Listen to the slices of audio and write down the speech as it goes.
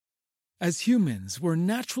As humans, we're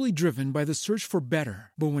naturally driven by the search for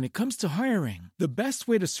better. But when it comes to hiring, the best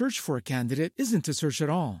way to search for a candidate isn't to search at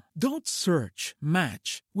all. Don't search,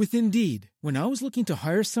 match with Indeed. When I was looking to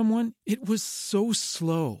hire someone, it was so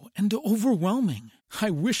slow and overwhelming.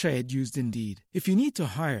 I wish I had used Indeed. If you need to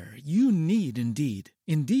hire, you need Indeed.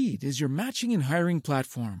 Indeed is your matching and hiring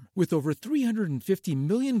platform with over 350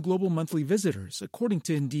 million global monthly visitors, according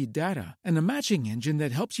to Indeed data, and a matching engine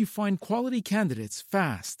that helps you find quality candidates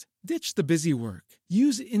fast. Ditch the busy work.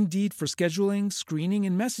 Use Indeed for scheduling, screening,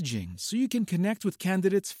 and messaging so you can connect with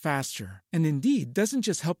candidates faster. And Indeed doesn't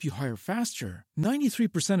just help you hire faster.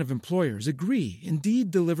 93% of employers agree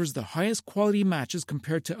Indeed delivers the highest quality matches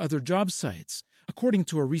compared to other job sites, according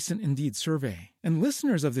to a recent Indeed survey. And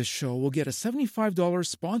listeners of this show will get a $75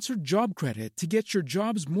 sponsored job credit to get your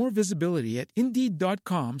jobs more visibility at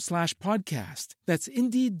Indeed.com/podcast. That's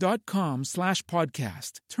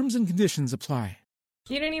Indeed.com/podcast. Terms and conditions apply.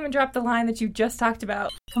 You didn't even drop the line that you just talked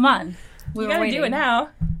about. Come on. You gotta do it now.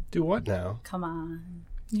 Do what now? Come on.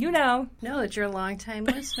 You know. No, that you're a long-time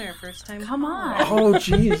listener, first-time. Come on. Oh,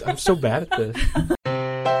 jeez. I'm so bad at this.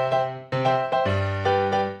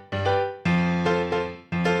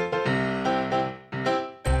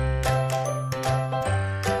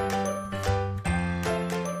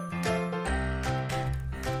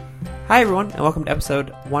 Hi, everyone, and welcome to episode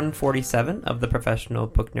 147 of the Professional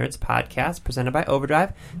Book Nerds podcast presented by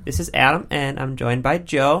Overdrive. This is Adam, and I'm joined by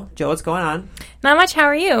Joe. Joe, what's going on? Not much. How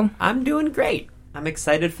are you? I'm doing great. I'm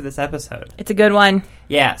excited for this episode. It's a good one.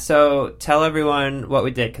 Yeah, so tell everyone what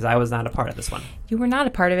we did, because I was not a part of this one. You were not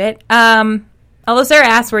a part of it. Although Sarah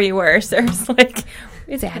asked where you were. Sarah's like,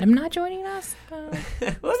 is Adam not joining us? Well,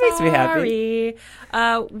 it makes me happy.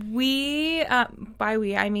 By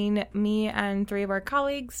we, I mean me and three of our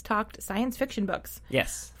colleagues talked science fiction books.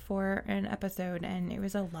 Yes. For an episode, and it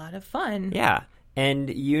was a lot of fun. Yeah, and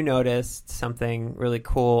you noticed something really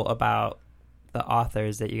cool about the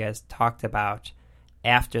authors that you guys talked about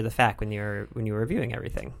after the fact when you were reviewing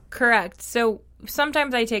everything. Correct. So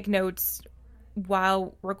sometimes I take notes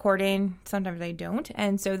while recording, sometimes I don't,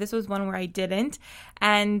 and so this was one where I didn't.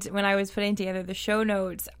 And when I was putting together the show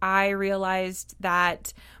notes, I realized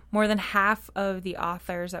that more than half of the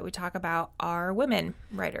authors that we talk about are women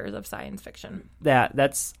writers of science fiction.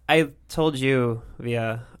 I told you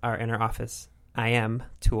via our inner office IM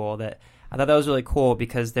tool that I thought that was really cool,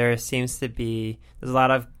 because there's a lot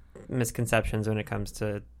of misconceptions when it comes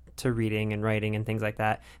to reading and writing and things like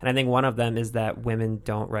that. And I think one of them is that women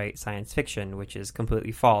don't write science fiction, which is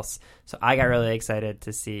completely false. So I got really excited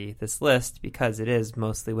to see this list because it is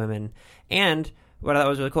mostly women. And what I thought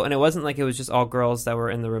was really cool, and it wasn't like it was just all girls that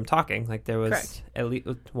were in the room talking. Like there was Correct. At least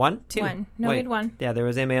one. No, we had one. Yeah, there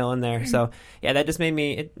was a male in there. So yeah, that just makes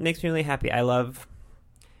me really happy. I love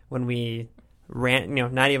when we rant,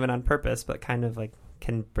 not even on purpose, but kind of like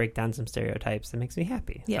can break down some stereotypes. It makes me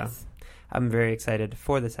happy. Yes. So I'm very excited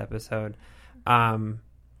for this episode.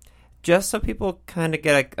 Just so people kind of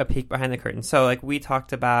get a peek behind the curtain. So like we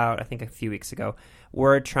talked about, I think a few weeks ago,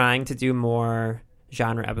 we're trying to do more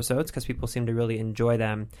genre episodes because people seem to really enjoy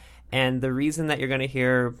them. And the reason that you're going to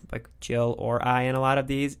hear like Jill or I in a lot of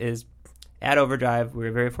these is at Overdrive,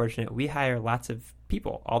 we're very fortunate. We hire lots of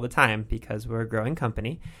people all the time because we're a growing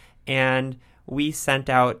company. And we sent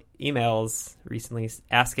out emails recently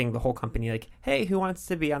asking the whole company, like, hey, who wants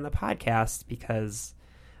to be on the podcast? Because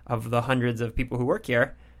of the hundreds of people who work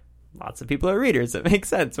here, lots of people are readers. It makes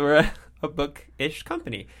sense. We're a book-ish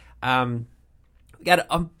company. We got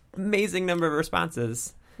an amazing number of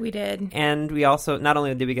responses. We did. And we also, not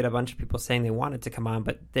only did we get a bunch of people saying they wanted to come on,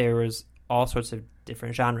 but there was all sorts of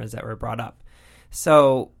different genres that were brought up.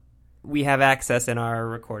 So we have access in our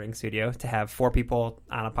recording studio to have 4 people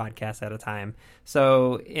on a podcast at a time.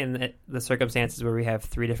 So in the circumstances where we have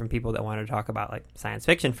 3 different people that want to talk about like science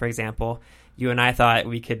fiction, for example, you and I thought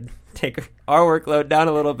we could take our workload down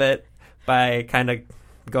a little bit by kind of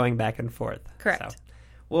going back and forth. Correct. So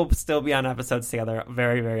we'll still be on episodes together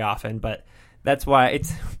very, very often, but that's why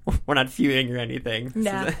we're not feuding or anything.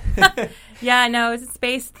 No. Yeah, no, it's a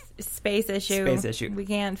space issue. Space issue. We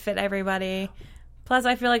can't fit everybody. Plus,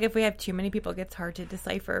 I feel like if we have too many people, it gets hard to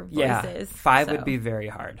decipher voices. Yeah, 5 would be very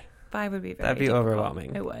hard. 5 would be very That'd be difficult.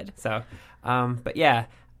 overwhelming. It would. So, but yeah,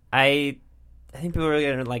 I think people are really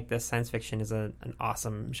going to like this. Science fiction is an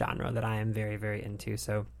awesome genre that I am very, very into.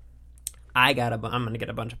 So I'm going to get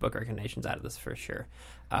a bunch of book recommendations out of this for sure.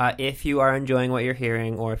 If you are enjoying what you're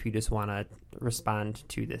hearing, or if you just want to respond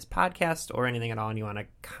to this podcast or anything at all and you want to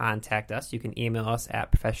contact us, you can email us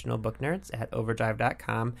at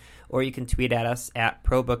professionalbooknerds@overdrive.com, or you can tweet at us at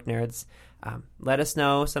probooknerds. Let us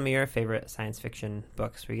know some of your favorite science fiction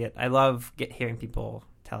books. I love hearing people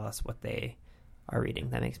tell us what they are reading.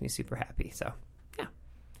 That makes me super happy. So, yeah.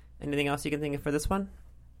 Anything else you can think of for this one?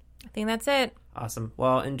 I think that's it. Awesome.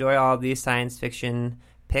 Well, enjoy all of these science fiction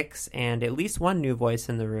picks and at least one new voice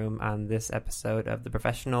in the room on this episode of the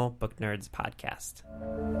Professional Book Nerds podcast.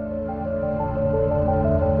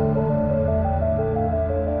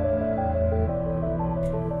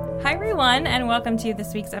 Hi, everyone, and welcome to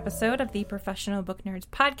this week's episode of the Professional Book Nerds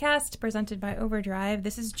podcast presented by Overdrive.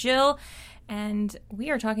 This is Jill, and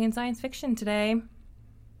we are talking science fiction today.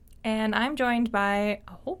 And I'm joined by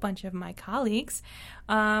a whole bunch of my colleagues.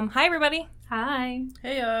 Hi, everybody. Hi.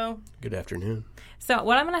 Heyo. Good afternoon. So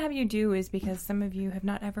what I'm going to have you do is, because some of you have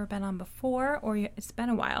not ever been on before, or it's been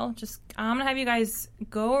a while, I'm going to have you guys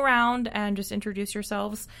go around and just introduce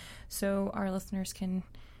yourselves so our listeners can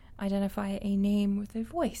identify a name with a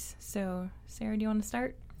voice. So, Sarah, do you want to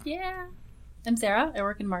start? Yeah. I'm Sarah. I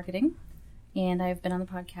work in marketing, and I've been on the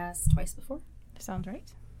podcast twice before. Sounds right.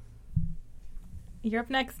 You're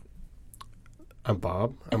up next. I'm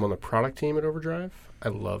Bob. I'm on the product team at Overdrive. I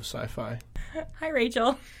love sci-fi. Hi,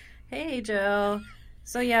 Rachel. Hey, Jill.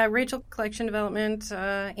 So, yeah, Rachel, collection development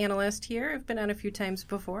analyst here. I've been on a few times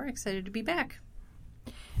before. Excited to be back.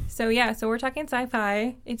 So we're talking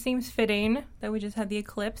sci-fi. It seems fitting that we just had the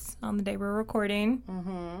eclipse on the day we're recording.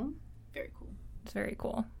 Mm-hmm. Very cool. It's very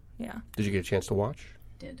cool. Yeah. Did you get a chance to watch?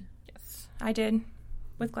 Did. Yes, I did.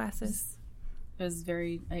 With glasses. It was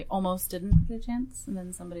I almost didn't get a chance, and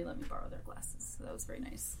then somebody let me borrow their glasses, so that was very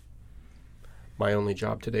nice. My only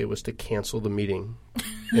job today was to cancel the meeting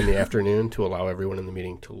in the afternoon to allow everyone in the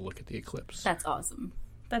meeting to look at the eclipse. That's awesome.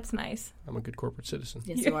 That's nice. I'm a good corporate citizen.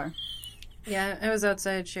 Yes, you are. Yeah, I was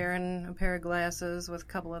outside sharing a pair of glasses with a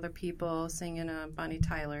couple other people singing Bonnie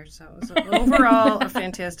Tyler. So it was overall a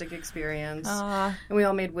fantastic experience. And we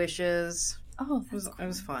all made wishes. Oh, it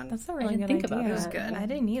was fun. That's a really didn't good think idea. about It was good. I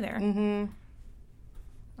didn't either. Mm-hmm.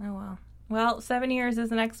 Oh, wow. Well, 7 years is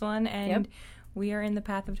the next one, and Yep. we are in the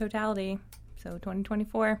path of totality. So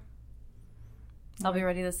 2024. I'll be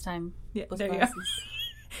ready this time. Yeah, with there you go. glasses.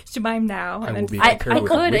 Should buy them now. I will be I prepared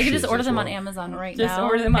with could. I could wishes just order as them on well. Amazon right Just now.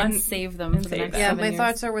 order them on- and save them and for the save next them. Yeah, 7 my years.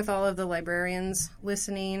 thoughts are with all of the librarians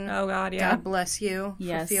listening. Oh, God, yeah. God bless you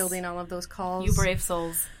Yes. for fielding all of those calls. You brave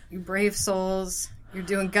souls. You brave souls. You're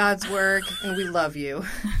doing God's work, and we love you.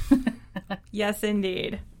 Yes,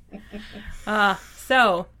 indeed.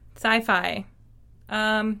 So, sci-fi.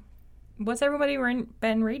 What's everybody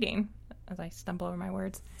been reading? As I stumble over my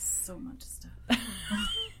words. So much stuff.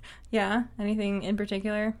 Yeah? Anything in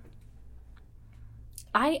particular?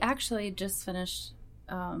 I actually just finished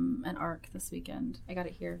an arc this weekend. I got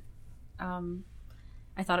it here.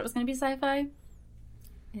 I thought it was going to be sci-fi.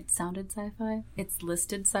 It sounded sci-fi. It's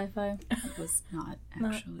listed sci-fi. It was not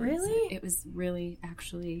actually. really? It was really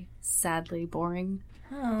actually sadly boring.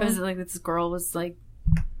 Oh. It was like this girl was like.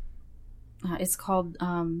 It's called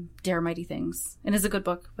Dare Mighty Things, and it's a good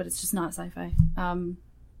book, but it's just not sci-fi.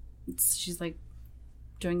 She's like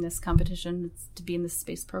doing this competition to be in this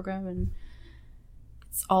space program, and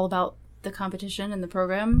it's all about the competition and the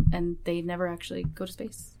program, and they never actually go to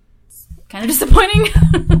space. It's kind of disappointing.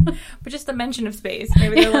 But just the mention of space.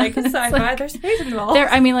 Maybe they're like, sci-fi, there's space involved.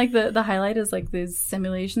 I mean, like the highlight is like these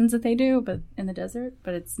simulations that they do, but in the desert.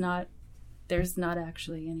 But it's not. There's not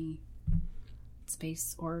actually any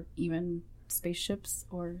space or even spaceships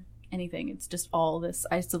or anything. It's just all this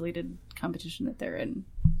isolated competition that they're in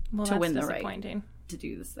Well, to that's win the right disappointing. to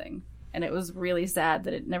do this thing. And it was really sad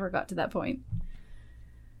that it never got to that point.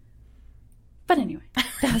 But anyway,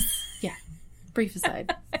 yeah. Brief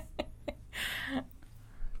aside.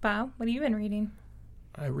 Bob, what have you been reading?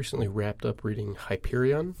 I recently wrapped up reading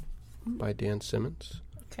Hyperion by Dan Simmons.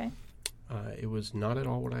 Okay. It was not at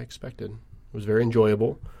all what I expected. It was very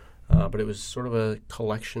enjoyable, but it was sort of a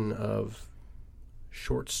collection of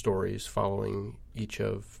short stories following each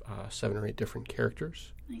of 7 or 8 different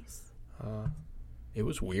characters. Nice. It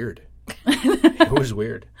was weird. It was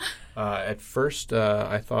weird. At first,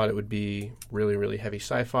 I thought it would be really, really heavy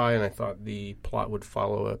sci-fi, and I thought the plot would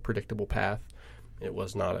follow a predictable path. It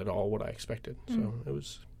was not at all what I expected. So it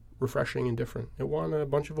was refreshing and different. It won a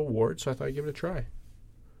bunch of awards, so I thought I'd give it a try.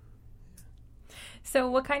 So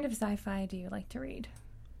what kind of sci-fi do you like to read?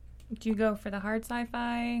 Do you go for the hard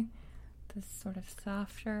sci-fi, the sort of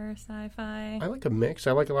softer sci-fi? I like a mix.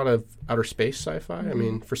 I like a lot of outer space sci-fi. I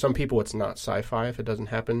mean, for some people, it's not sci-fi if it doesn't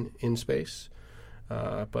happen in space.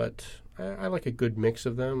 But I like a good mix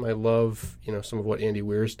of them. I love, some of what Andy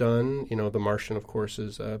Weir's done. The Martian, of course,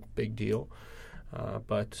 is a big deal.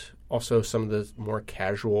 But also some of the more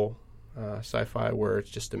casual sci-fi where it's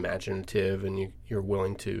just imaginative and you're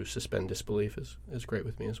willing to suspend disbelief is great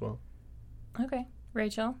with me as well. Okay.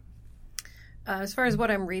 Rachel? As far as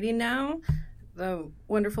what I'm reading now, the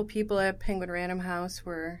wonderful people at Penguin Random House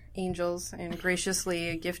were angels and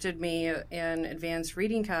graciously gifted me an advanced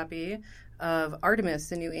reading copy of Artemis,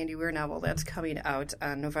 the new Andy Weir novel that's coming out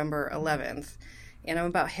on November 11th. And I'm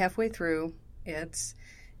about halfway through it,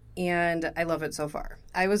 and I love it so far.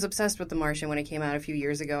 I was obsessed with The Martian when it came out a few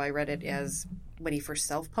years ago. I read it as when he first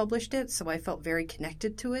self-published it, so I felt very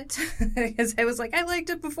connected to it. Because I was like, I liked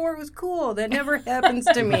it before, it was cool. That never happens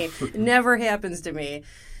to me. It never happens to me.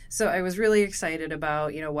 So I was really excited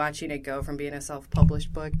about, watching it go from being a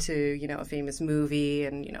self-published book to, a famous movie.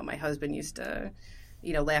 And, my husband used to,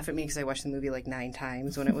 laugh at me because I watched the movie like 9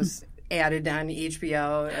 times when it was added on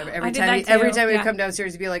every time we'd come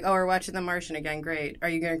downstairs, he'd be like, "Oh, we're watching The Martian again. Great. Are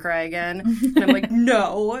you going to cry again?" And I'm like,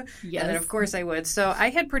 "No." Yes. And then, of course, I would. So I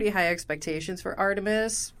had pretty high expectations for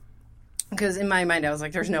Artemis. Because in my mind, I was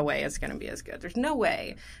like, there's no way it's going to be as good. There's no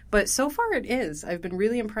way. But so far it is. I've been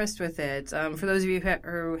really impressed with it. For those of you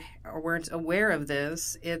who weren't aware of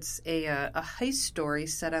this, it's a heist story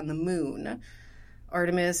set on the moon.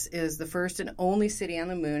 Artemis is the first and only city on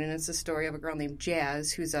the moon, and it's the story of a girl named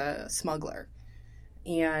Jazz who's a smuggler.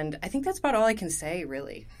 And I think that's about all I can say,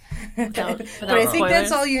 really. But I think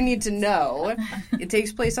that's all you need to know. It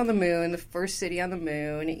takes place on the moon, the first city on the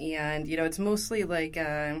moon, and, it's mostly like...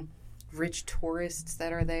 rich tourists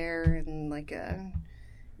that are there and like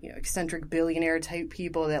eccentric billionaire type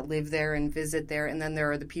people that live there and visit there, and then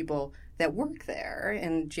there are the people that work there,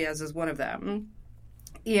 and Jazz is one of them.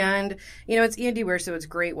 And it's Andy Weir, so it's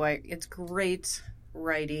great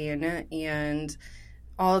writing, and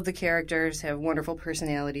all of the characters have wonderful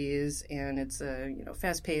personalities, and it's a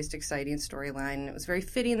fast-paced, exciting storyline. It was very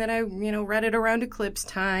fitting that I read it around eclipse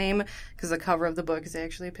time, because the cover of the book is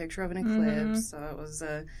actually a picture of an eclipse. So it was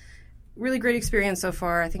a really great experience so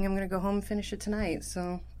far. I think I'm going to go home and finish it tonight,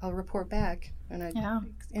 so I'll report back. And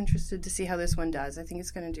I'm interested to see how this one does. I think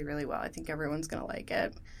it's going to do really well. I think everyone's going to like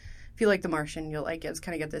it. If you like The Martian, you'll like it. It's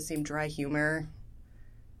kind of got that same dry humor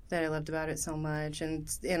that I loved about it so much, and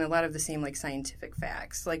a lot of the same like scientific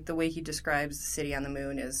facts. Like the way he describes the city on the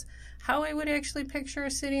moon is how I would actually picture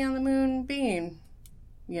a city on the moon being,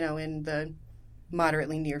 in the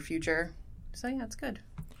moderately near future. So yeah, it's good.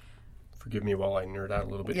 Forgive me while I nerd out a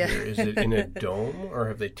little bit here. Is it in a dome, or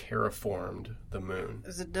have they terraformed the moon?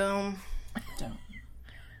 It's a dome.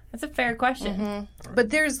 That's a fair question. Mm-hmm.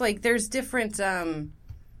 But there's different... he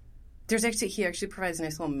actually provides a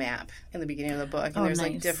nice little map in the beginning of the book. And there's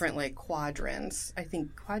nice. Like different like quadrants. I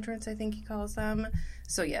think he calls them.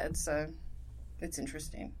 So yeah, it's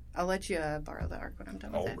interesting. I'll let you borrow the ARC when I'm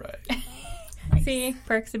done with it. All right. Nice. See,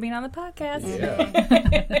 perks of being on the podcast.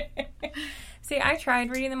 Yeah. See, I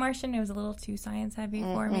tried reading The Martian. It was a little too science heavy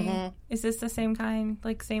for me. Is this the same kind,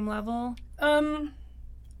 like same level? I'm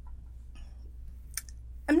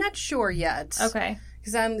not sure yet. Okay.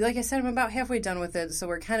 Because like I said, I'm about halfway done with it, so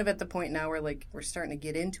we're kind of at the point now where like we're starting to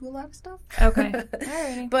get into a lot of stuff. Okay.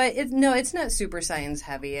 Alrighty. But it's not super science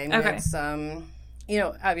heavy. I mean, it's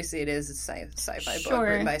obviously it is a sci-fi book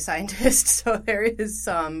written by scientists, so there is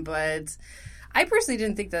some. But I personally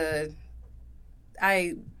didn't think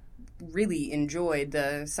I really enjoyed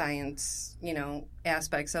the science,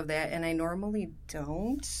 aspects of that, and I normally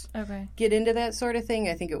don't get into that sort of thing.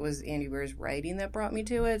 I think it was Andy Weir's writing that brought me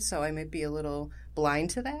to it, so I might be a little blind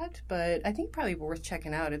to that, but I think probably worth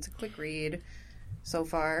checking out. It's a quick read so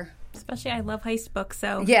far. Especially I love heist books,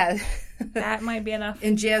 so yeah, that might be enough.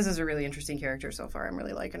 And Jazz is a really interesting character so far. I'm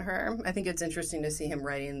really liking her. I think it's interesting to see him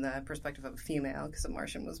writing the perspective of a female, because The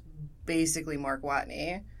Martian was basically Mark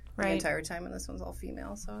Watney the entire time, and this one's all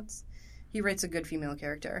female, so he writes a good female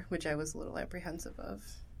character, which I was a little apprehensive of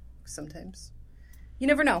sometimes. You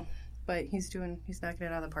never know, but he's knocking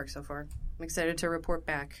it out of the park so far. I'm excited to report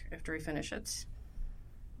back after we finish it.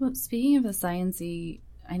 Well, speaking of the science-y,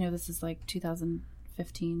 I know this is like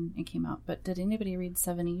 2015 it came out, but did anybody read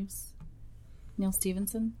Seven Eves? Neil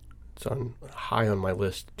Stephenson? It's high on my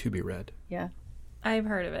list to be read. Yeah. I've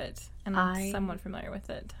heard of it, and I'm somewhat familiar with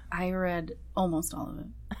it. I read almost all of it.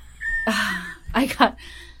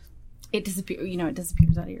 It disappears. It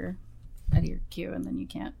disappears out of your queue, and then you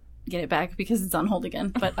can't get it back because it's on hold again.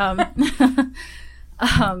 But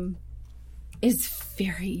it's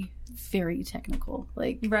very, very technical.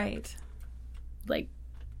 Like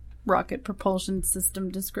rocket propulsion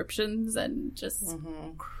system descriptions and just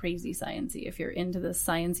crazy sciencey. If you're into the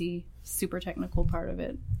sciencey, super technical part of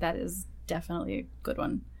it, that is definitely a good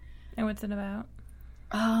one. And what's it about?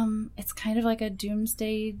 It's kind of like a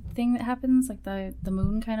doomsday thing that happens, like the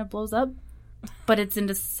moon kind of blows up, but it's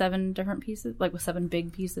into 7 different pieces, like with 7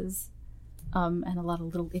 big pieces, and a lot of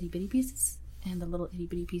little itty bitty pieces, and the little itty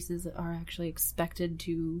bitty pieces are actually expected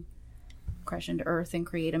to crash into Earth and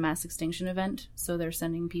create a mass extinction event. So they're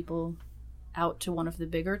sending people out to one of the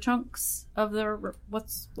bigger chunks of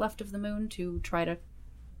what's left of the moon to try to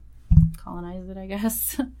colonize it, I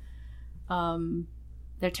guess.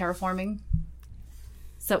 They're terraforming.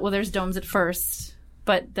 So, well, there's domes at first,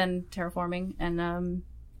 but then terraforming. And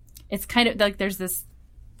it's kind of like there's this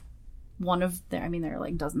there are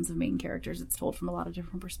like dozens of main characters. It's told from a lot of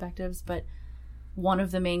different perspectives, but one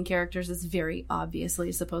of the main characters is very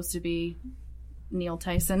obviously supposed to be Neil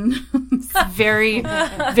Tyson. It's very,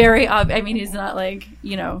 very obvious. I mean, he's not like,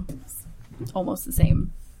 almost the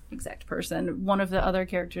same exact person. One of the other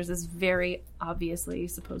characters is very obviously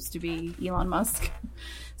supposed to be Elon Musk.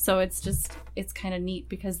 So it's kind of neat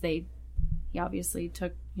because he obviously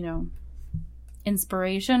took,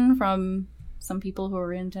 inspiration from some people who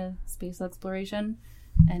are into space exploration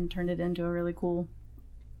and turned it into a really cool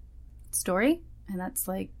story. And that's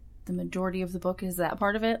like the majority of the book is that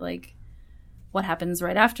part of it, like what happens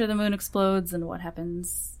right after the moon explodes and what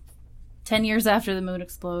happens 10 years after the moon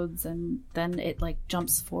explodes, and then it like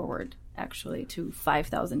jumps forward actually to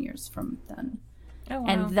 5,000 years from then. Oh, wow.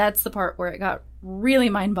 And that's the part where it got really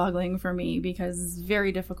mind-boggling for me because it's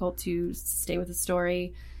very difficult to stay with a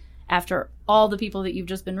story after all the people that you've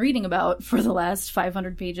just been reading about for the last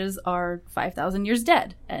 500 pages are 5,000 years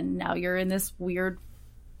dead. And now you're in this weird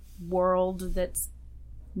world that's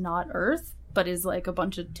not Earth, but is like a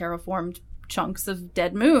bunch of terraformed chunks of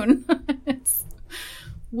dead moon. It's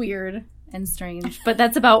weird and strange. But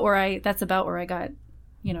that's about where I got,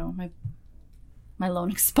 my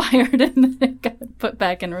loan expired and it got put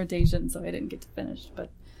back in rotation, so I didn't get to finish.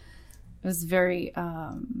 But it was very,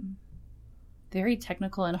 very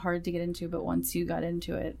technical and hard to get into. But once you got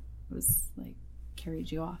into it, it was like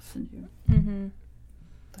carried you off into. Mm-hmm.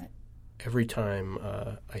 Every time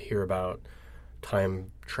I hear about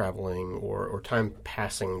time traveling or time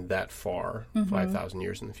passing that far, 5,000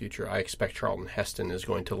 years in the future, I expect Charlton Heston is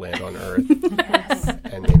going to land on Earth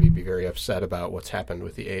and maybe be very upset about what's happened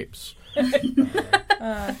with the apes.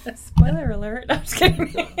 Spoiler alert. I'm just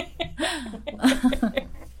kidding.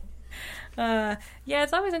 Yeah,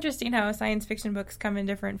 it's always interesting how science fiction books come in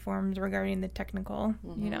different forms regarding the technical,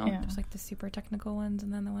 There's like the super technical ones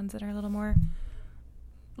and then the ones that are a little more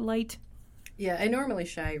light. Yeah, I normally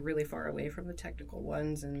shy really far away from the technical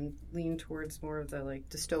ones and lean towards more of the like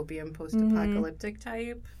dystopian, post-apocalyptic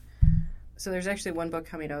type. So there's actually one book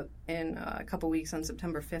coming out in a couple weeks on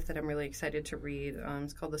September 5th that I'm really excited to read.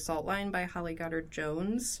 It's called The Salt Line by Holly Goddard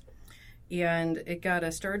Jones. And it got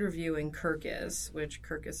a starred review in Kirkus, which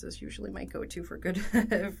Kirkus is usually my go-to for good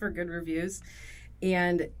for good reviews.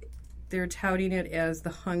 And they're touting it as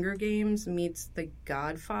The Hunger Games meets The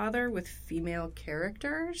Godfather with female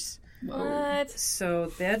characters. What? So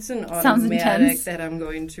that's an Sounds automatic intense. that I'm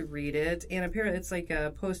going to read it. And apparently it's like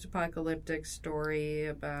a post-apocalyptic story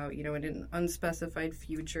about, in an unspecified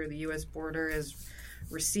future, the U.S. border is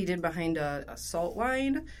receded behind a salt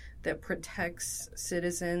line that protects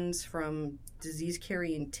citizens from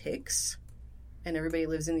disease-carrying ticks. And everybody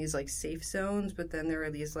lives in these, like, safe zones. But then there are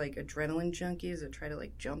these, like, adrenaline junkies that try to,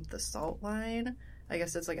 like, jump the salt line. I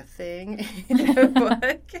guess that's, like, a thing in the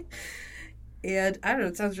book. And I don't know,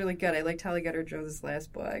 it sounds really good. I liked Holly Goddard Jones'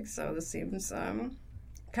 last book, so this seems kind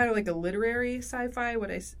of like a literary sci-fi.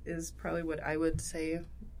 Is probably what I would say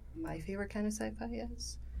my favorite kind of sci-fi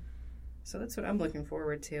is. So that's what I'm looking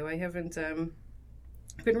forward to. I haven't. I've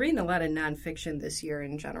been reading a lot of nonfiction this year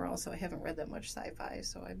in general, so I haven't read that much sci-fi.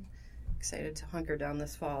 So I'm excited to hunker down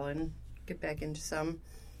this fall and get back into some.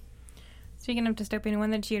 Speaking of dystopian,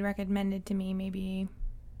 one that she had recommended to me maybe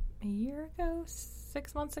a year ago,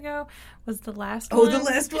 6 months ago, was The Last One. Oh, The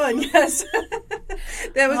Last One, yes.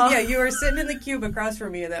 That was, you were sitting in the cube across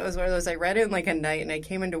from me, and that was one of those, I read it in like a night, and I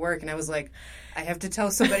came into work, and I was like, I have to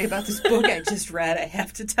tell somebody about this book I just read. I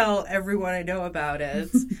have to tell everyone I know about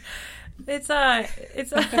it. It's so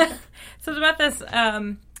it's about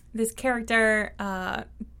this character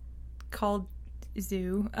called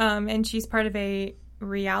Zoo, and she's part of a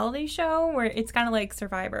reality show where it's kind of like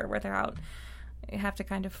Survivor, where they're out, you have to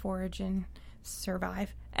kind of forage and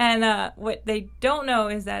survive. And what they don't know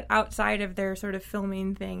is that outside of their sort of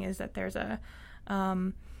filming thing is that there's a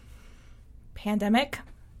pandemic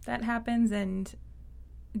that happens and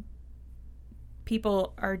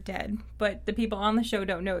people are dead, but the people on the show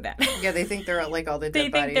don't know that. Yeah, they think they're like all the They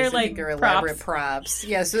dead think bodies. they're, They like, think they're props. elaborate props.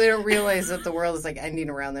 Yeah, so they don't realize that the world is like ending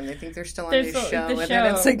around them. They think they're still on There's this the show, and show.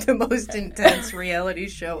 then it's like the most intense reality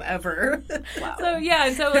show ever. Wow. So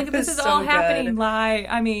yeah, so like this is So all good. happening live.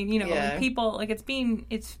 I mean, Yeah. people like it's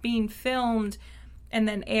being filmed and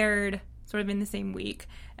then aired sort of in the same week.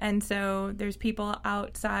 And so there's people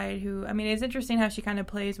outside who, I mean, it's interesting how she kind of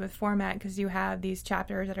plays with format, because you have these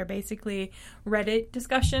chapters that are basically Reddit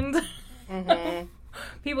discussions.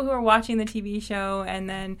 People who are watching the TV show, and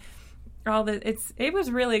then it was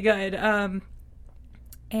really good.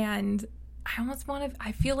 And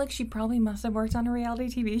I feel like she probably must have worked on a reality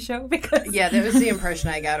TV show, because yeah, that was the impression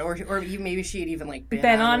I got, or maybe she had even like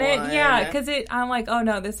been on it. one. Yeah, because I'm like, oh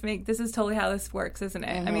no, this is totally how this works, isn't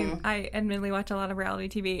it? I mean, I admittedly watch a lot of reality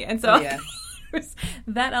TV, and so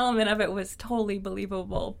that element of it was totally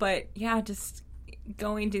believable. But yeah, just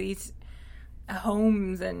going to these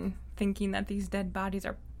homes and thinking that these dead bodies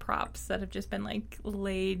are props that have just been like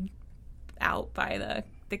laid out by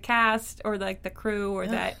the cast or like the crew, or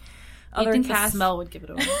that other think cast. The smell would give it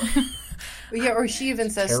away. Yeah, or she even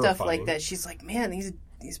says terrifying. stuff like that. She's like, man,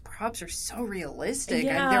 these props are so realistic.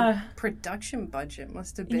 Yeah. And their production budget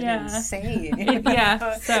must have been insane.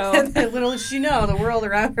 So and little does she know, the world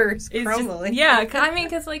around her is it's crumbling.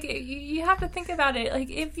 because like you have to think about it. Like,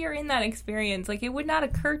 if you're in that experience, like, it would not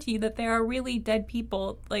occur to you that there are really dead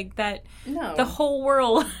people, like that. No. The whole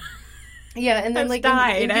world. Yeah, and then like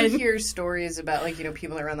died, and you hear stories about like,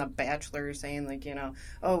 people around The Bachelor saying like,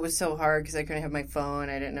 oh, it was so hard because I couldn't have my phone,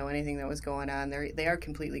 I didn't know anything that was going on. They are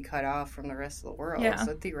completely cut off from the rest of the world. Yeah.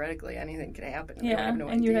 So theoretically anything could happen. And Yeah,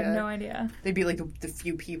 and you have no idea. They'd be like the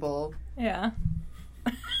few people Yeah,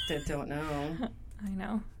 that don't know. I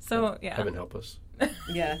know. So yeah, Heaven help us.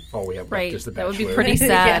 Yeah. All we have left Right. is The That Bachelor. would be pretty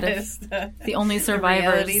sad Yes, if the only the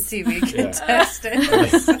survivors. reality TV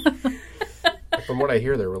contestants. From what I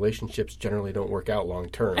hear, their relationships generally don't work out long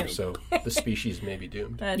term, so the species may be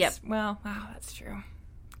doomed. Well, wow, that's true.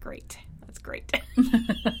 Great. That's great.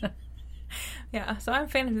 Yeah, so I'm a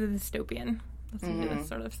fan of the dystopian. Listen to this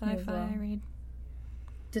sort of sci-fi well. I read.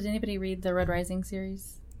 Did anybody read the Red Rising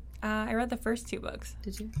series? I read the first 2 books.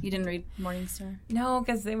 Did you? You didn't read Morningstar? No,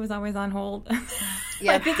 because it was always on hold.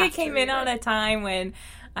 Yeah, I think have it came to in read at it. a time when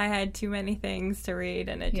I had too many things to read,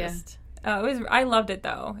 and it Yeah. just... Oh, it was. I loved it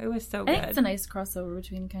though. It was so I good. think it's a nice crossover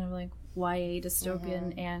between kind of like YA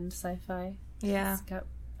dystopian and sci-fi. Yeah. It's got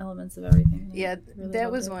elements of everything. Yeah, Really that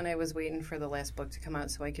loved was it. when I was waiting for the last book to come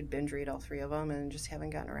out so I could binge read all 3 of them, and just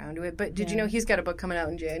haven't gotten around to it. But did you know he's got a book coming out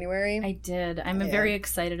in January? I did. I'm very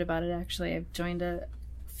excited about it, actually. I've joined a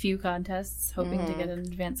few contests hoping to get an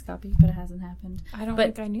advance copy, but it hasn't happened. I don't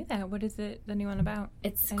think I knew that. What is it? The new one about?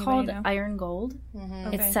 It's Anybody called know? Iron Gold.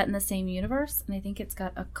 Okay. It's set in the same universe, and I think it's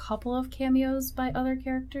got a couple of cameos by other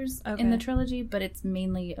characters in the trilogy, but it's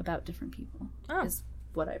mainly about different people, is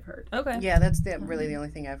what I've heard. Okay. Yeah, that's really the only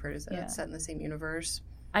thing I've heard is that it's set in the same universe.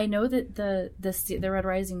 I know that the Red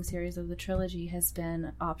Rising series of the trilogy has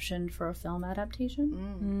been optioned for a film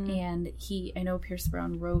adaptation, and I know Pierce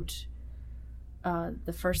Brown wrote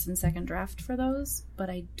the first and second draft for those, but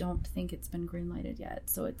I don't think it's been greenlighted yet,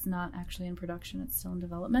 so it's not actually in production, it's still in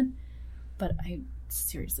development. But I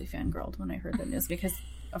seriously fangirled when I heard the news, because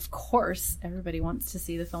of course everybody wants to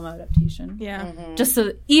see the film adaptation. Yeah. Just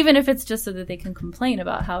so, even if it's just so that they can complain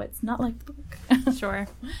about how it's not like the book. Sure.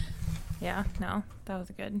 Yeah. No, that was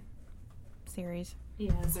a good series.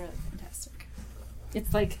 Yeah, it's really fantastic.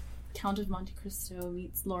 It's like Count of Monte Cristo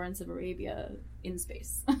meets Lawrence of Arabia in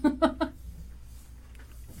space.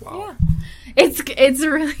 Wow. Yeah. It's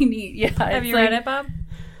really neat. Yeah. Have you read it, Bob?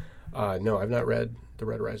 No, I've not read the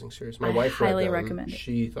Red Rising series. My I wife read highly them. recommend it.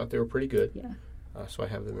 She thought they were pretty good. Yeah. So I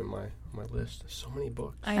have them in my list. So many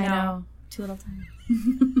books. I know. Too little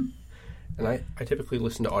time. And I typically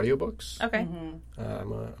listen to audiobooks. Okay.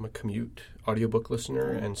 I'm a commute audiobook listener,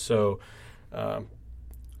 and so I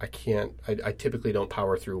typically don't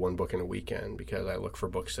power through one book in a weekend, because I look for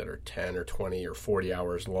books that are 10 or 20 or 40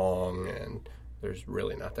 hours long, and there's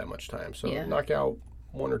really not that much time. So knock out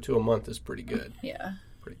 1 or 2 a month is pretty good. Yeah.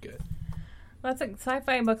 Pretty good. Well, that's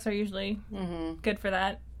sci-fi books are usually good for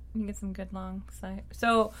that. You can get some good long sci.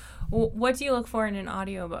 So, what do you look for in an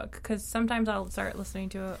audiobook? Because sometimes I'll start listening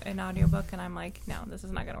to an audiobook and I'm like, no, this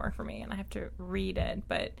is not going to work for me, and I have to read it.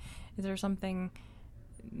 But is there something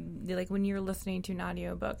like when you're listening to an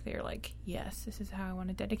audiobook that you're like, yes, this is how I want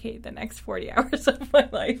to dedicate the next 40 hours of my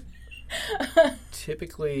life?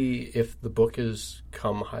 Typically, if the book has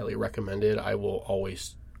come highly recommended, I will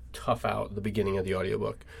always tough out the beginning of the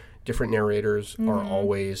audiobook. Different narrators are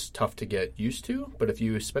always tough to get used to, but if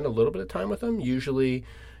you spend a little bit of time with them, usually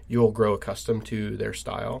you'll grow accustomed to their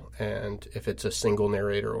style. And if it's a single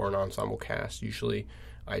narrator or an ensemble cast, usually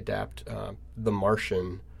I adapt. The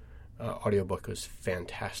Martian audiobook was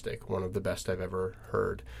fantastic, one of the best I've ever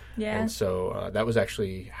heard. Yeah. And so that was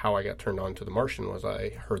actually how I got turned on to The Martian, was I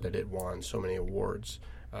heard that it won so many awards.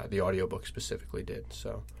 The audiobook specifically did.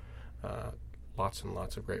 So lots and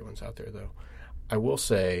lots of great ones out there, though. I will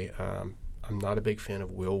say I'm not a big fan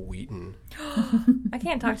of Will Wheaton. I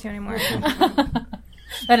can't talk to you anymore.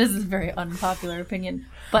 That is a very unpopular opinion,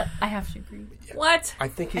 but I have to agree. What? I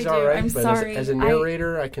think he's I do. all right, I'm but sorry. as a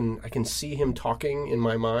narrator, I can see him talking in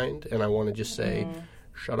my mind, and I want to just say,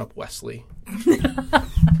 "Shut up, Wesley."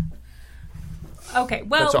 Okay,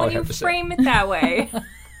 well, That's all when I you have to say. frame it that way.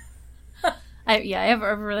 I have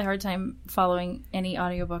a really hard time following any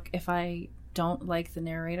audiobook if I don't like the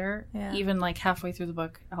narrator. Yeah. Even like halfway through the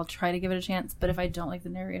book, I'll try to give it a chance, but if I don't like the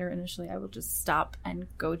narrator initially, I will just stop and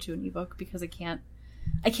go to an ebook because I can't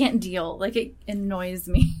deal. Like, it annoys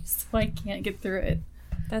me, so I can't get through it.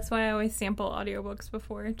 That's why I always sample audiobooks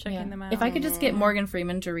before checking them out. If I could just get Morgan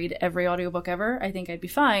Freeman to read every audiobook ever, I think I'd be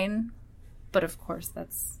fine. But of course,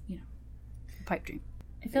 that's, a pipe dream.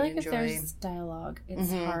 I feel like if there's dialogue,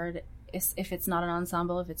 it's hard. If it's not an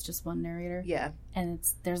ensemble, if it's just one narrator. Yeah. And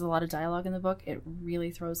there's a lot of dialogue in the book, it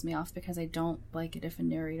really throws me off because I don't like it if a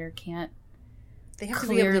narrator can't They have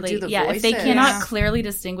clearly, to be able to do the voices. if they cannot clearly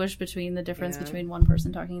distinguish between the difference between one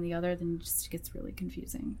person talking and the other, then it just gets really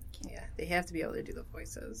confusing. Yeah, they have to be able to do the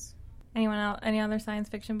voices. Anyone else? Any other science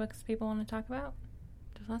fiction books people want to talk about?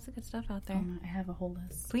 There's lots of good stuff out there. I have a whole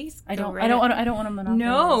list. Please, I don't want to monopolize.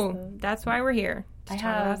 No, that's why we're here. To I talk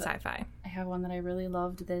have- about sci-fi. I have one that I really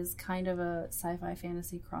loved that is kind of a sci-fi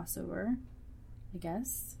fantasy crossover, I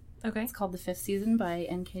guess. Okay. It's called The Fifth Season by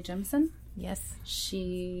N.K. Jemisin. Yes.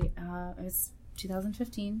 She, it was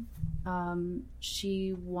 2015.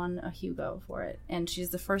 She won a Hugo for it. And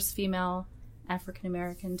she's the first female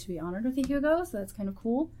African-American to be honored with a Hugo, so that's kind of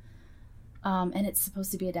cool. And it's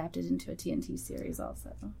supposed to be adapted into a TNT series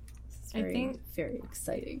also. It's very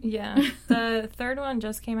exciting. Yeah. The third one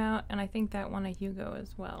just came out, and I think that won a Hugo as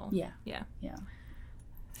well. Yeah. Yeah.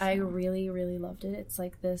 I really, really loved it. It's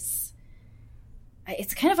like this...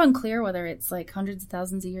 It's kind of unclear whether it's like hundreds of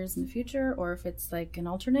thousands of years in the future or if it's like an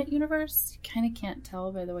alternate universe. You kind of can't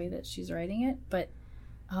tell by the way that she's writing it, but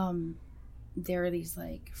there are these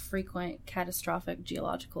like frequent catastrophic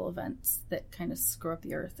geological events that kind of screw up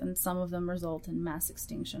the Earth, and some of them result in mass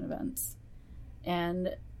extinction events.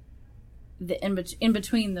 And in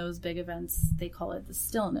between those big events, they call it the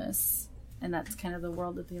stillness, and that's kind of the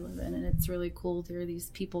world that they live in. And it's really cool. There are these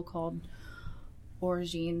people called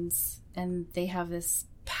origines, and they have this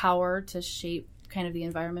power to shape kind of the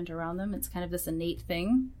environment around them. It's kind of this innate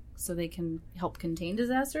thing, so they can help contain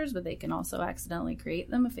disasters, but they can also accidentally create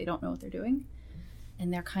them if they don't know what they're doing.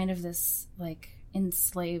 And they're kind of this like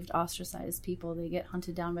enslaved, ostracized people. They get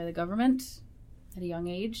hunted down by the government at a young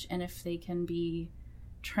age, and if they can be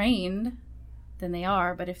trained, then they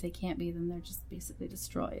are, but if they can't be, then they're just basically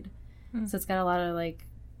destroyed. So it's got a lot of like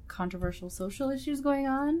controversial social issues going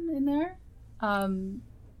on in there,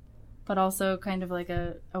 but also kind of like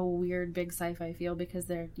a weird big sci-fi feel because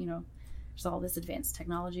there's all this advanced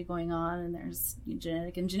technology going on, and there's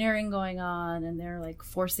genetic engineering going on, and they're like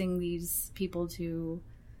forcing these people to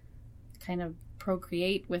kind of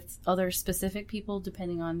procreate with other specific people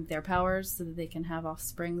depending on their powers so that they can have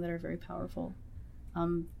offspring that are very powerful,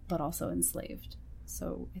 but also enslaved.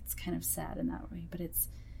 So it's kind of sad in that way, but it's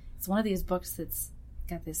one of these books that's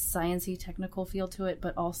got this sciencey technical feel to it,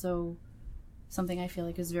 but also something I feel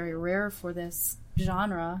like is very rare for this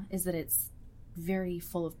genre is that it's very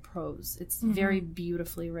full of prose. It's very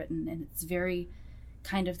beautifully written, and it's very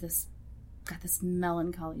kind of got this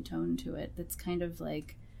melancholy tone to it that's kind of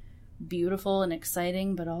like beautiful and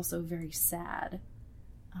exciting, but also very sad.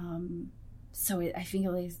 So I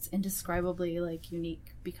feel like it's indescribably like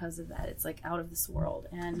unique because of that. It's like out of this world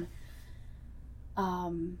and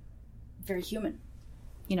very human,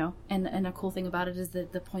 and a cool thing about it is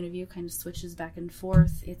that the point of view kind of switches back and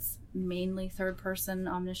forth. It's mainly third person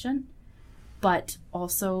omniscient, but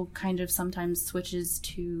also kind of sometimes switches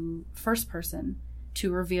to first person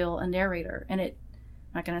to reveal a narrator. And I'm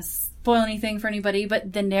not going to spoil anything for anybody,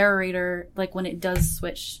 but the narrator, like when it does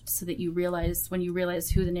switch so that when you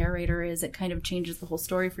realize who the narrator is, it kind of changes the whole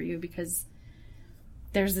story for you because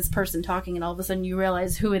there's this person talking and all of a sudden you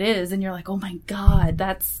realize who it is and you're like, oh my God,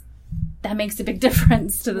 that makes a big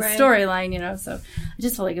difference to the storyline, So I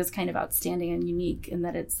just felt like it was kind of outstanding and unique in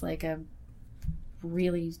that it's like a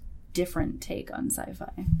really different take on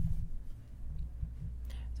sci-fi.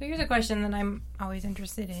 So here's a question that I'm always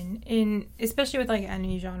interested in especially with like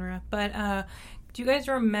any genre, but do you guys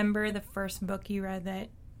remember the first book you read that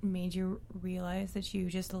made you realize that you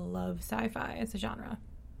just love sci-fi as a genre?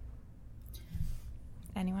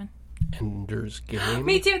 Anyone? Ender's Game.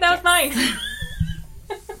 Me too, that was mine.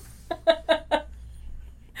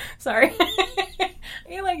 Sorry.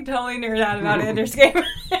 You like totally nerd out about Ender's Game.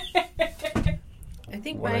 I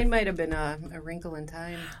think Mine might have been a Wrinkle in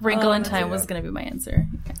Time. Wrinkle in Time was going to be my answer.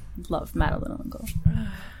 Love Madeline L'Engle.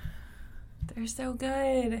 They're so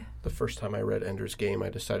good. The first time I read Ender's Game, I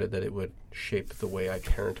decided that it would shape the way I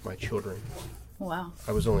parent my children. Wow.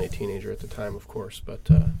 I was only a teenager at the time, of course, but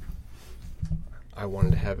I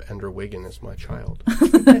wanted to have Ender Wiggin as my child.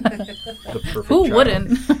 The perfect Who child.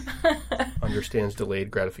 wouldn't? Understands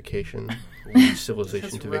delayed gratification, leads civilization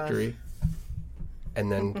That's to rough. victory,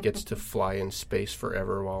 and then gets to fly in space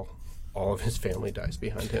forever while all of his family dies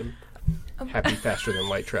behind him. Happy faster than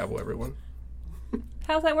light travel, everyone.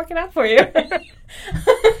 How's that working out for you?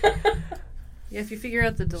 Yeah, if you figure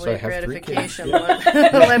out the I delayed have 3 gratification, kids.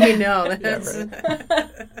 let me know.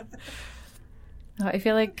 I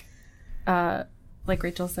feel like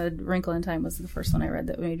Rachel said, Wrinkle in Time was the first one I read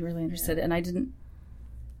that made me really interested. And I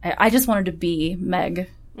just wanted to be Meg.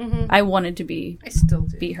 Mm-hmm. I wanted to be I still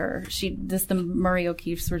do. be her. The Murray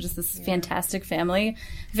O'Keeffes were just this fantastic family.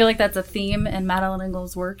 I feel like that's a theme in Madeline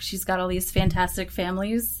L'Engle's work. She's got all these fantastic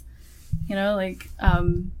families. You know, like, I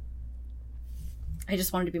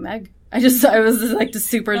just wanted to be Meg. I was like just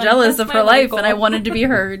super jealous that's of her my life, goal. and I wanted to be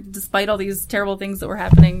her despite all these terrible things that were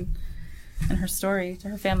happening in her story to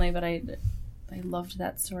her family. But I loved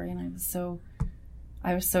that story, and I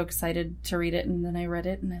was so excited to read it, and then I read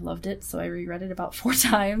it and I loved it, so I reread it about 4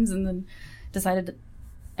 times, and then decided that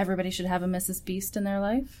everybody should have a Mrs. Beast in their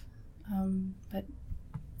life. But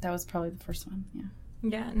that was probably the first one. Yeah.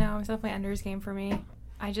 Yeah, no, it was definitely Ender's Game for me.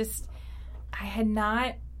 I just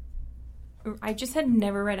had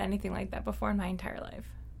never read anything like that before in my entire life.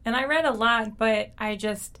 And I read a lot, but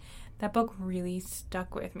that book really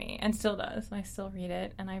stuck with me and still does. I still read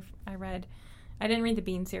it. And I didn't read the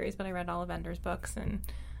Bean series, but I read all of Ender's books. And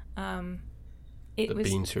The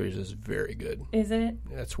Bean series is very good. Is it?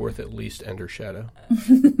 It's worth at least Ender's Shadow.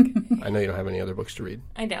 I know you don't have any other books to read.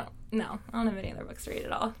 I don't. No, I don't have any other books to read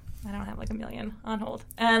at all. I don't have like a million on hold.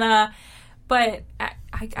 And, but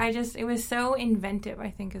I just, it was so inventive, I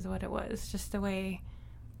think is what it was. Just the way,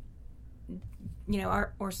 you know,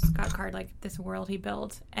 or Scott Card, like this world he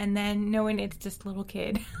built. And then knowing it's just little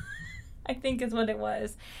kid, I think is what it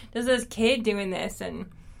was. Just this kid doing this, and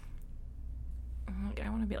I'm like, I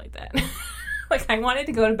want to be like that. Like, I wanted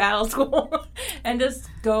to go to battle school and just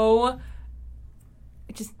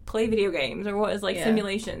play video games or what is like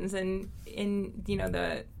simulations, and you know,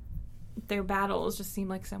 their battles just seem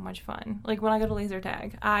like so much fun. Like when I go to laser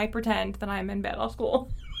tag, I pretend that I'm in battle school.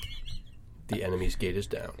 The enemy's gate is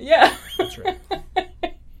down. Yeah. That's right.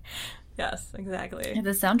 Yes, exactly. Yeah,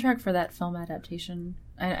 the soundtrack for that film adaptation,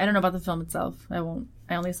 I don't know about the film itself. I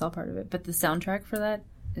only saw part of it, but the soundtrack for that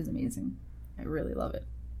is amazing. I really love it.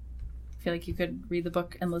 I feel like you could read the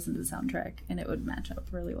book and listen to the soundtrack and it would match up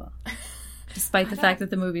really well. Despite the fact that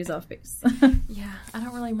the movie is off base. Yeah, I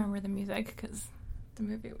don't really remember the music because the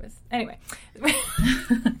movie was... Anyway.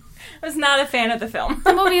 I was not a fan of the film.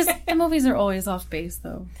 The movies are always off base,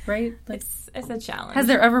 though, right? Like, it's a challenge. Has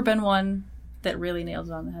there ever been one that really nails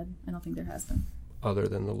it on the head? I don't think there has been. Other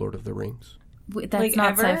than The Lord of the Rings. That's like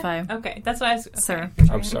not ever? sci-fi. Okay, that's what I was... Okay. Sir.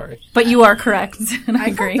 I'm sorry. But you are correct, and I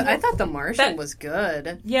agree. I thought The Martian was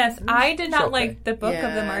good. Yes, I did not okay. like the book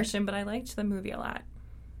of The Yeah. Martian, but I liked the movie a lot.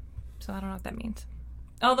 So I don't know what that means.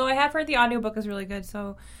 Although I have heard the audiobook is really good,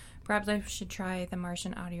 so perhaps I should try the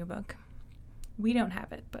Martian audiobook. We don't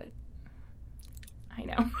have it, but I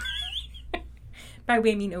know. By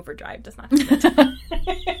we, I mean Overdrive does not have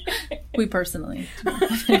it. We personally.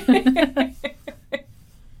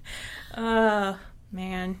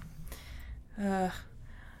 Man.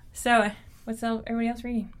 So, what's everybody else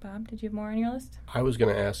reading? Bob, did you have more on your list? I was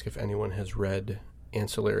going to ask if anyone has read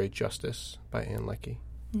Ancillary Justice by Ann Leckie.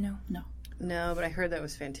 No. No, but I heard that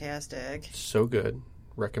was fantastic. So good.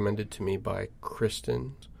 Recommended to me by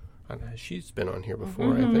Kristen. She's been on here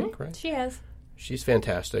before, I think, right? She has. She's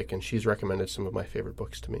fantastic, and she's recommended some of my favorite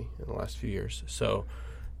books to me in the last few years. So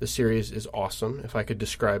the series is awesome. If I could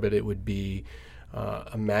describe it, it would be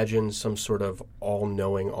imagine some sort of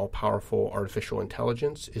all-knowing, all-powerful artificial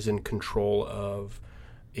intelligence is in control of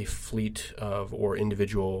a fleet of or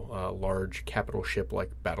individual large capital ship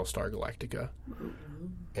like Battlestar Galactica.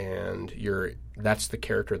 And that's the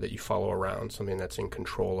character that you follow around, something that's in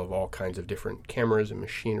control of all kinds of different cameras and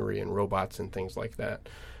machinery and robots and things like that.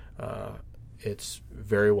 It's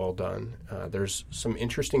very well done. There's some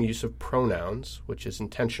interesting use of pronouns, which is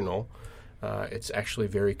intentional. It's actually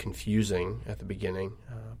very confusing at the beginning,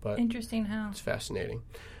 but Interesting how. it's fascinating.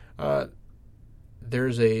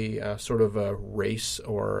 There's a sort of a race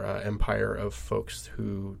or empire of folks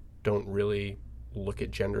who don't really look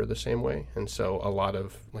at gender the same way, and so a lot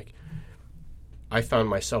of I found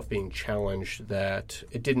myself being challenged that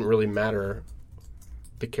it didn't really matter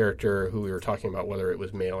the character who we were talking about, whether it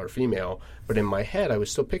was male or female. But in my head, I was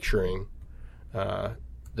still picturing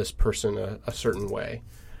this person a certain way.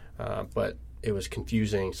 But it was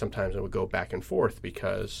confusing. Sometimes it would go back and forth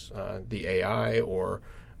because the AI or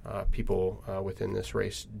people within this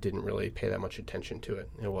race didn't really pay that much attention to it.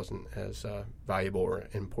 It wasn't as valuable or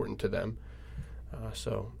important to them.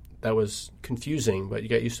 So that was confusing, but you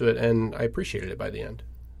got used to it, and I appreciated it by the end.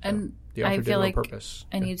 And the author I did feel it on like purpose.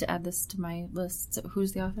 I need to add this to my list. So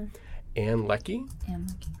who's the author? Anne Leckie. Anne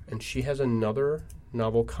Leckie. And she has another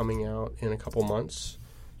novel coming out in a couple months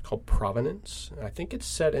called Provenance. I think it's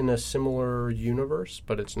set in a similar universe,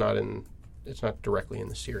 but it's not directly in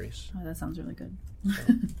the series. Oh, that sounds really good.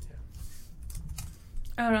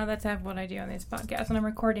 Oh no, that's half what I do on this podcast. When I'm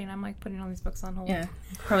recording, I'm like putting all these books on hold. Yeah,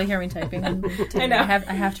 probably hear me typing. And I know.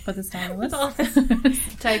 I have to put this down on the list. All this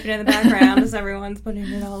typing in the background as everyone's putting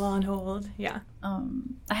it all on hold. Yeah.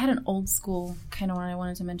 I had an old school kind of one I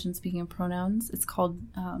wanted to mention. Speaking of pronouns, it's called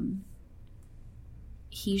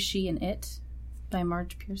He, She, and It by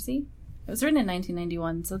Marge Piercy. It was written in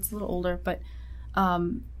 1991, so it's a little older, but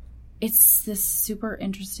it's this super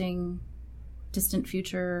interesting distant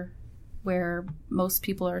future where most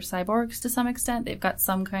people are cyborgs to some extent. They've got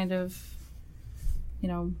some kind of,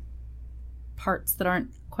 parts that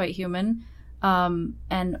aren't quite human.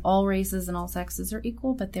 And all races and all sexes are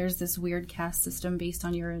equal, but there's this weird caste system based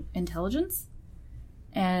on your intelligence.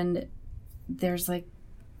 And there's like,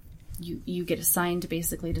 you get assigned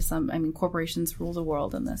basically to some, corporations rule the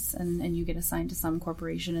world in this, and you get assigned to some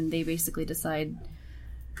corporation, and they basically decide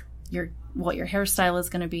what your hairstyle is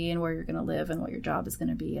going to be and where you're going to live and what your job is going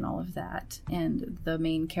to be and all of that. And the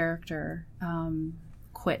main character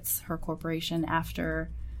quits her corporation after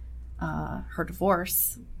her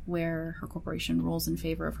divorce, where her corporation rules in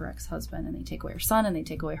favor of her ex-husband, and they take away her son and they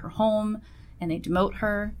take away her home and they demote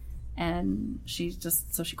her, and she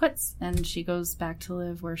quits and she goes back to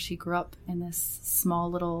live where she grew up in this small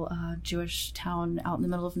little Jewish town out in the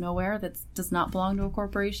middle of nowhere that does not belong to a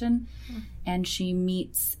corporation. And she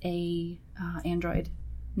meets a android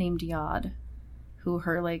named Yod, who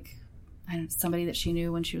somebody that she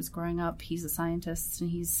knew when she was growing up. He's a scientist and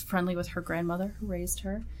he's friendly with her grandmother who raised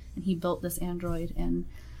her, and he built this android, and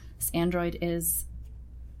this android is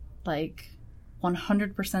like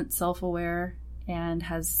 100% self-aware and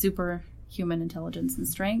has superhuman intelligence and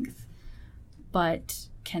strength, but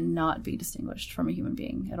cannot be distinguished from a human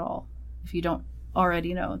being at all. If you don't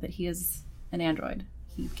already know that he is an android,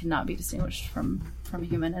 he cannot be distinguished from a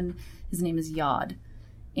human, and his name is Yod.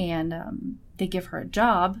 And they give her a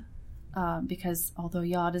job because although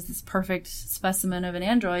Yod is this perfect specimen of an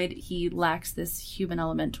android, he lacks this human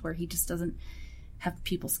element where he just doesn't have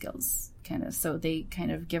people skills, kind of. So they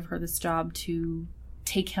kind of give her this job to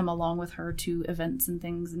take him along with her to events and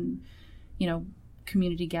things and,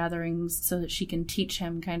 community gatherings, so that she can teach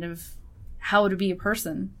him kind of how to be a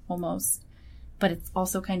person almost. But it's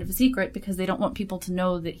also kind of a secret because they don't want people to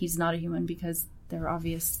know that he's not a human, because there are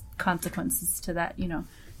obvious consequences to that.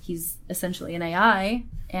 He's essentially an AI.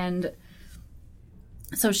 And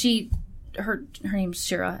so her name's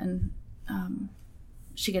Shira, and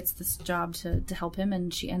she gets this job to help him,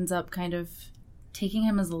 and she ends up kind of taking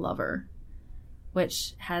him as a lover,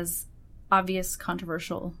 which has obvious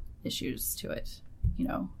controversial issues to it,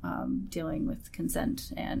 dealing with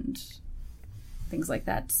consent and things like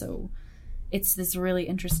that. So it's this really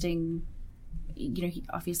interesting,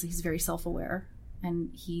 he's very self-aware,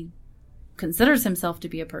 and he considers himself to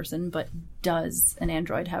be a person, but does an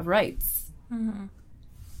android have rights? Mm-hmm.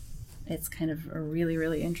 It's kind of a really,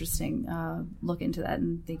 really interesting look into that.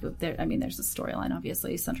 And they go there. There's a storyline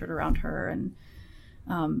obviously centered around her,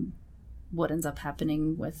 and what ends up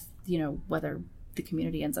happening with, whether the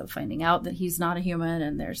community ends up finding out that he's not a human,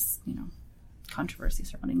 and there's, controversy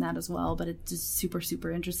surrounding that as well. But it's just super,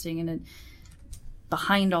 super interesting. And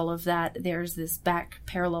behind all of that, there's this back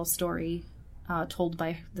parallel story told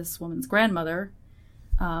by this woman's grandmother,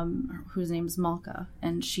 whose name is Malka,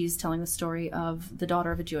 and she's telling the story of the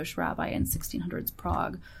daughter of a Jewish rabbi in 1600s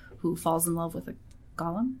Prague who falls in love with a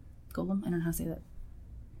golem. I don't know how to say that.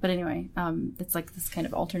 But anyway, it's like this kind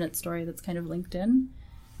of alternate story that's kind of linked in.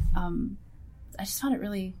 I just found it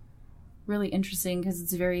really, really interesting because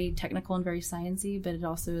it's very technical and very sciencey, but it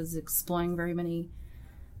also is exploring very many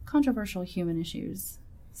controversial human issues.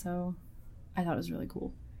 So I thought it was really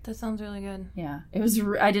cool. That sounds really good. Yeah, it was.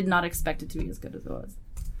 I did not expect it to be as good as it was.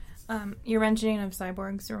 Your mentioning of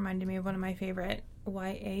cyborgs reminded me of one of my favorite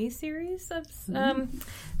YA series of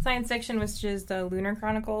science fiction, which is the Lunar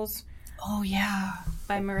Chronicles. Oh, yeah.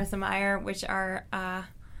 By Marissa Meyer, which are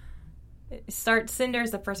Cinder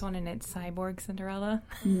is the first one, and it's Cyborg Cinderella.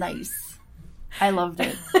 Nice. I loved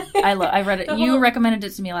it. I read it. You recommended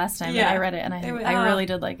it to me last time, Yeah. and I read it, and I really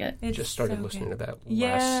did like it. It's Just started so listening good. to that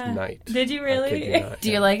Yeah. last night. Did you I really? kid you not.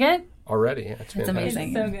 Do you like it? Already? Yeah, it's fantastic.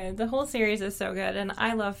 amazing. It's so good. The whole series is so good, and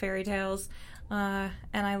I love fairy tales, and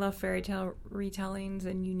I love fairy tale retellings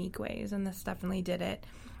in unique ways, and this definitely did it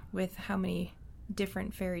with how many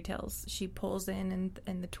different fairy tales she pulls in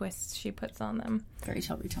and the twists she puts on them. Fairy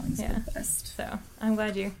tale retellings Yeah. are the best. So I'm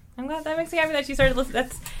glad that makes me happy that she started listening.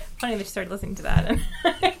 That's funny that she started listening to that.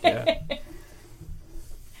 Yeah.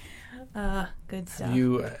 Good stuff.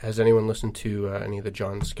 Has anyone listened to any of the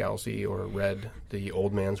John Scalzi or read the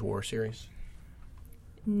Old Man's War series?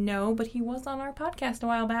 No, but he was on our podcast a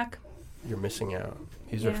while back. You're missing out.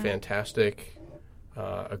 These are Yeah. fantastic,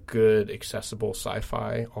 a good, accessible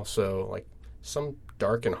sci-fi. Also, like some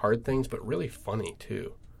dark and hard things, but really funny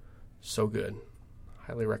too. So good.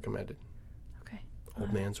 Highly recommended. Okay.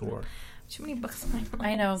 Old Man's War. Too many books on my mind.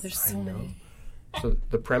 I know, there's I so know. many. So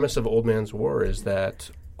the premise of Old Man's War is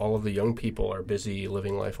that all of the young people are busy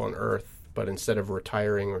living life on Earth, but instead of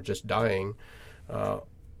retiring or just dying,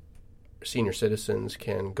 senior citizens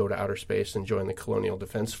can go to outer space and join the Colonial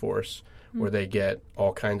Defense Force, where they get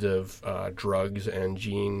all kinds of drugs and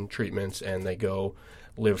gene treatments, and they go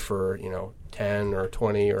live for 10 or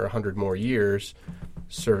 20 or 100 more years,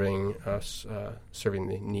 serving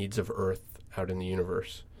the needs of Earth out in the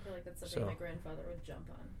universe. I feel like that's something my grandfather would jump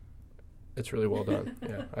on. It's really well done.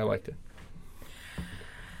 Yeah, I liked it.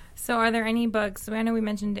 So are there any books, I know we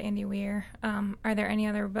mentioned Andy Weir, are there any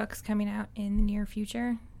other books coming out in the near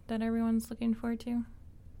future that everyone's looking forward to?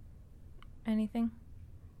 Anything?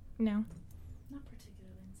 No? Not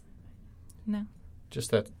particularly in sci-fi. No?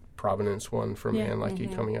 Just that Provenance one from Yeah. Anne Leckie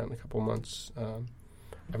coming out in a couple months.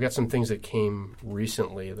 I've got some things that came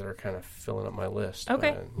recently that are kind of filling up my list.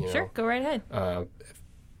 Okay, sure, go right ahead.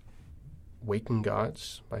 Waking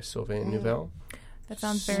Gods by Sylvain Neuvel. That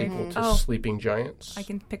sounds very... Sequel to Sleeping Giants. I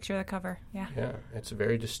can picture the cover, yeah. Yeah, it's a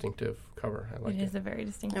very distinctive cover. I like It it. is a very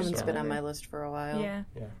distinctive That one's cover. been on my list for a while. Yeah.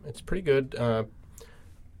 Yeah, it's pretty good.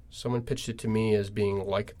 Someone pitched it to me as being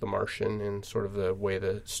like The Martian in sort of the way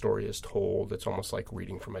the story is told. It's almost like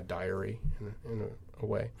reading from a diary in a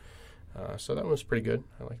way. So that one was pretty good.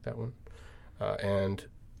 I like that one. And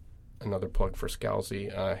another plug for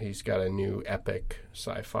Scalzi. He's got a new epic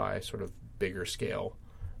sci-fi, sort of bigger scale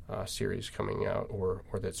series coming out, or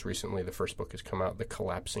that's recently, the first book has come out, The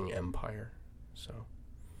Collapsing Empire. So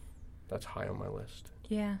that's high on my list.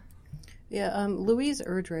 Yeah. Yeah, Louise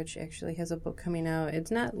Erdrich actually has a book coming out.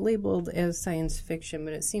 It's not labeled as science fiction,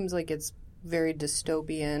 but it seems like it's very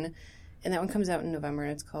dystopian. And that one comes out in November,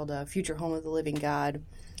 and it's called Future Home of the Living God.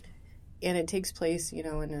 And it takes place, in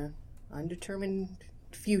an undetermined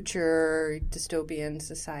future dystopian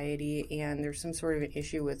society, and there's some sort of an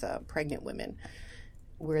issue with pregnant women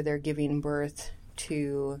where they're giving birth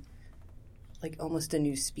to, like, almost a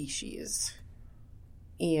new species.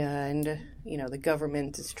 And, the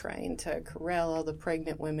government is trying to corral all the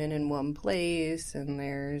pregnant women in one place, and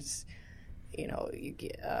there's, you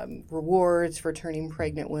get rewards for turning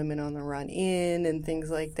pregnant women on the run in and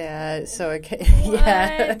things like that. So, it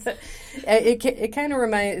kind of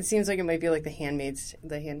reminds, it seems like it might be like The Handmaid's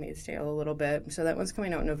Tale a little bit. So that one's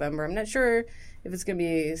coming out in November. I'm not sure if it's going to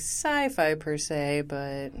be sci-fi per se,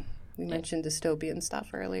 but... We mentioned dystopian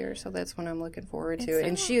stuff earlier, so that's what I'm looking forward to.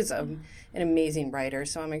 And she is an amazing writer,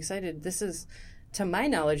 so I'm excited. This is, to my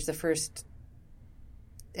knowledge, the first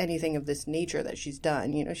anything of this nature that she's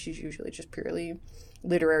done. She's usually just purely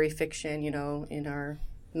literary fiction, in our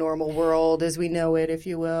normal world as we know it, if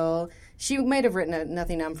you will. She might have written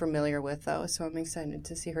nothing I'm familiar with, though, so I'm excited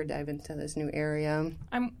to see her dive into this new area.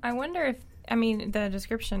 I wonder if, the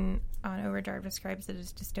description on Overdrive describes it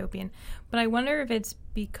as dystopian, but I wonder if it's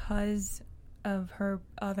because of her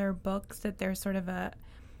other books that there's sort of a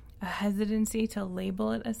hesitancy to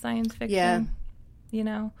label it as science fiction.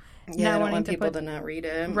 Yeah. Yeah, I don't want people to not read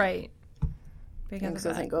it. Right. Because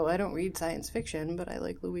I think, I don't read science fiction, but I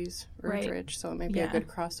like Louise Erdrich, so it might be a good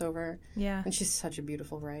crossover. Yeah. And she's such a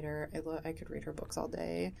beautiful writer. I could read her books all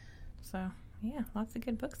day. So, yeah, lots of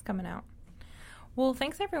good books coming out. Well,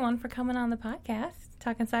 thanks everyone for coming on the podcast,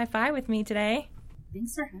 talking sci-fi with me today.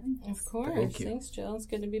 Thanks for having us. Of course. Thank you. Thanks, Jill. It's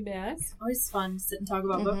good to be back. It's always fun to sit and talk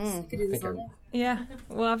about books. I could do this all day. Yeah,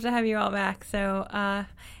 we'll have to have you all back. So,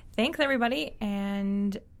 thanks everybody,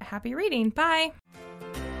 and happy reading. Bye.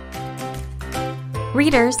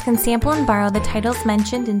 Readers can sample and borrow the titles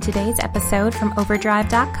mentioned in today's episode from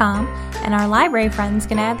Overdrive.com, and our library friends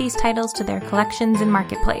can add these titles to their collections in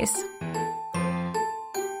Marketplace.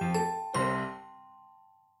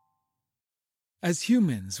 As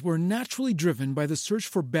humans, we're naturally driven by the search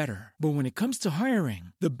for better. But when it comes to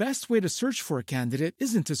hiring, the best way to search for a candidate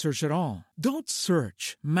isn't to search at all. Don't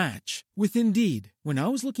search, match with Indeed. When I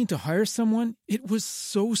was looking to hire someone, it was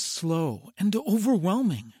so slow and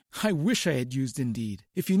overwhelming. I wish I had used Indeed.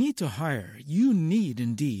 If you need to hire, you need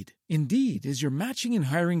Indeed. Indeed is your matching and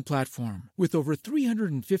hiring platform with over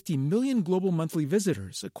 350 million global monthly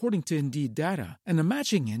visitors, according to Indeed data, and a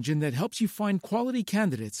matching engine that helps you find quality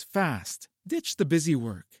candidates fast. Ditch the busy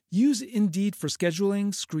work. Use Indeed for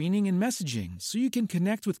scheduling, screening, and messaging so you can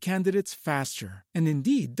connect with candidates faster. And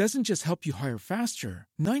Indeed doesn't just help you hire faster.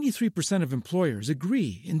 93% of employers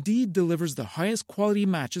agree Indeed delivers the highest quality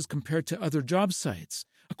matches compared to other job sites,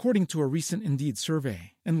 according to a recent Indeed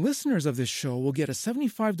survey. And listeners of this show will get a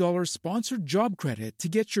 $75 sponsored job credit to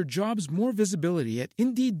get your jobs more visibility at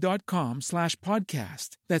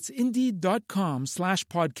Indeed.com/podcast. That's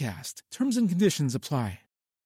Indeed.com/podcast. Terms and conditions apply.